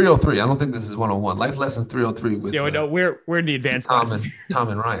 303. I don't think this is 101. Life Lessons 303 with we're in the advanced Tom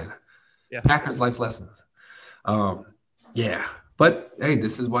and Ryan. Yeah. Packers Life Lessons. But hey,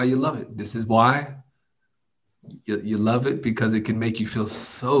 this is why you love it. This is why you love it, because it can make you feel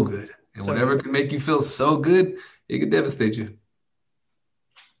so good. And whatever can make you feel so good, it can devastate you.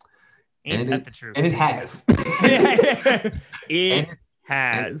 Ain't that the truth? And it has. It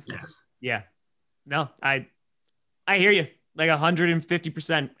has. Yeah. No, I hear you like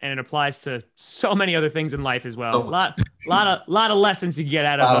 150%, and it applies to so many other things in life as well. So lot of lessons you get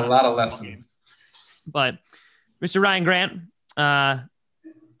out of a lot of lessons. But Mr. Ryan Grant,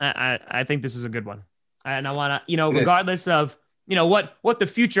 I think this is a good one, and I want to, regardless of what the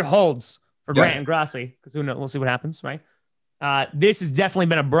future holds for Grant and Grassi, because who knows, we'll see what happens, right? This has definitely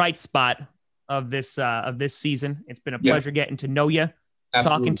been a bright spot of this season. It's been a pleasure getting to know you,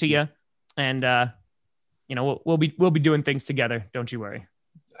 talking to you. And, we'll be doing things together. Don't you worry.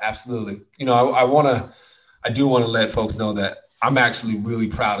 Absolutely. I do want to let folks know that I'm actually really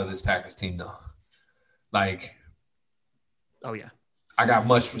proud of this Packers team though. Like, oh yeah, I got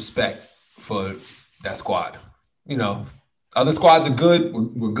much respect for that squad. Other squads are good.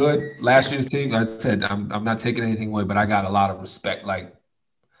 We're good. Last year's team, like I said, I'm not taking anything away, but I got a lot of respect. Like,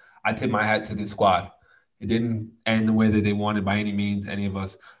 I tip my hat to this squad. It didn't end the way that they wanted by any means, any of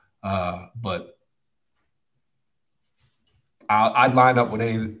us. But I'd line up with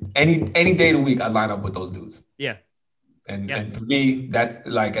any day of the week. I'd line up with those dudes. Yeah. And for me, that's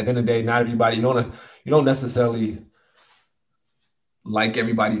like, at the end of the day, not everybody. You don't necessarily like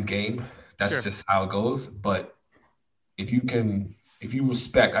everybody's game. That's just how it goes. But if you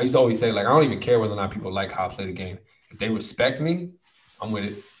respect, I used to always say, like, I don't even care whether or not people like how I play the game. If they respect me, I'm with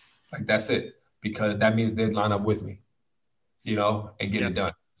it. Like, that's it, because that means they'd line up with me, and get it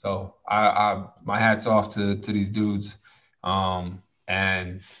done. So I my hat's off to these dudes,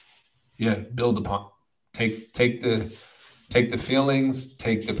 and build upon, take the feelings,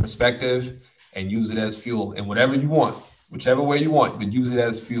 take the perspective, and use it as fuel. And whatever you want, whichever way you want, but use it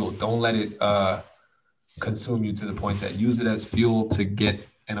as fuel. Don't let it consume you to the point that use it as fuel to get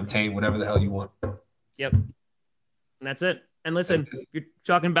and obtain whatever the hell you want. Yep, and that's it. And listen, you're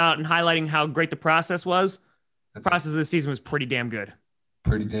talking about and highlighting how great the process was. The process of the season was pretty damn good.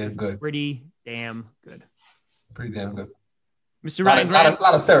 Pretty damn good. Pretty damn good. Pretty damn good. Mr. Ryan Grant. A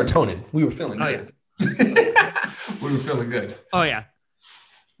lot of serotonin. We were feeling good. Yeah. We were feeling good. Oh, yeah.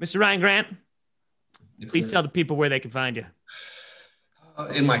 Mr. Ryan Grant, Yes, please sir. tell the people where they can find you.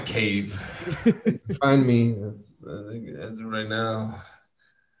 In my cave. Find me as of right now.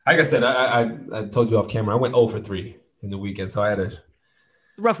 Like I said, I told you off camera, I went 0 for 3 in the weekend. So I had a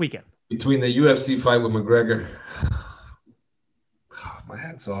Rough weekend. between the UFC fight with McGregor. My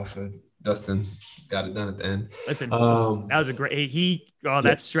hat's off. Dustin got it done at the end. Listen, that was a great.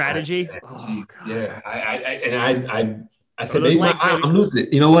 That strategy. I said, maybe I'm losing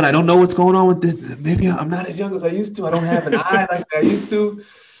it. You know what? I don't know what's going on with this. Maybe I'm not as young as I used to. I don't have an eye like I used to.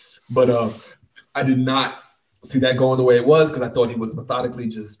 But I did not see that going the way it was because I thought he was methodically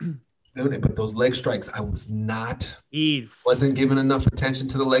just doing it. But those leg strikes, I wasn't giving enough attention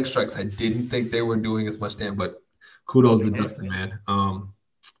to the leg strikes. I didn't think they were doing as much damage. But kudos to Dustin, man.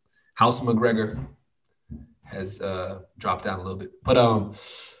 House of McGregor has dropped down a little bit. But I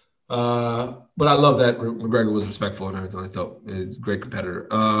love that McGregor was respectful and everything. So he's a great competitor.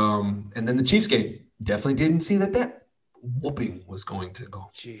 And then the Chiefs game, definitely didn't see that whooping was going to go.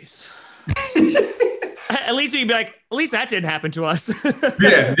 Jeez. At least you'd be like, at least that didn't happen to us.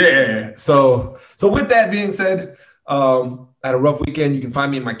 Yeah. So with that being said, I had a rough weekend. You can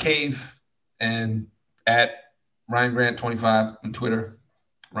find me in my cave and at Ryan Grant 25 on Twitter,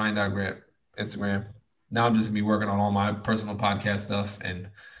 Ryan.Grant Instagram. Now I'm just gonna be working on all my personal podcast stuff and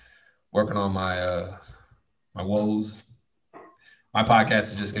working on my my woes. My podcast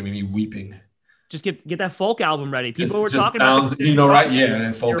is just gonna be me weeping. Just get that folk album ready. People were talking about it. Right? Yeah,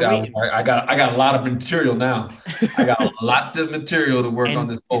 that folk album. I got a lot of material now. I got a lot of material to work on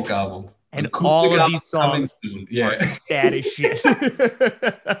this folk album. And all of these songs are sad as shit.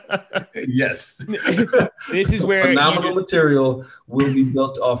 Yes. This is where phenomenal material will be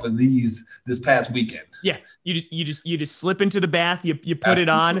built off of this past weekend. Yeah. You just slip into the bath, you put it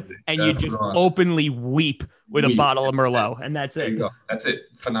on, and you just openly weep with a bottle of Merlot, and that's it. There you go. That's it.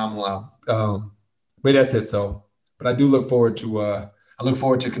 Phenomenal album. But that's it. So, but I do look forward to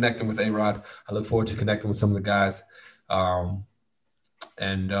connecting with A-Rod. I look forward to connecting with some of the guys, and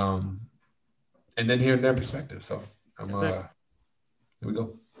then hearing their perspective. So here we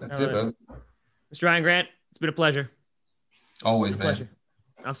go. That's it, man. Mr. Ryan Grant, it's been a pleasure. Always, man. Pleasure.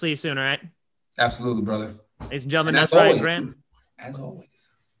 I'll see you soon, all right? Absolutely, brother. Ladies and gentlemen, that's Ryan Grant. As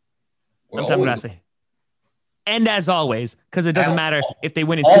always. I'm Tom Grassi. And as always, because it doesn't matter if they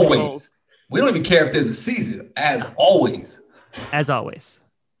win in Super Bowls. We don't even care if there's a season. As always. As always.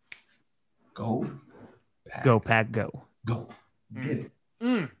 Go, Pack. Go, Pack, go. Go. Get it.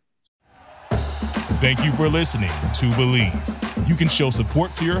 Thank you for listening to Believe. You can show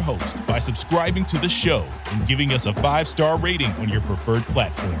support to your host by subscribing to the show and giving us a 5-star rating on your preferred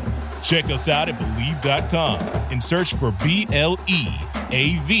platform. Check us out at Believe.com and search for BLEAV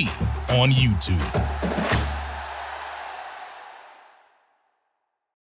on YouTube.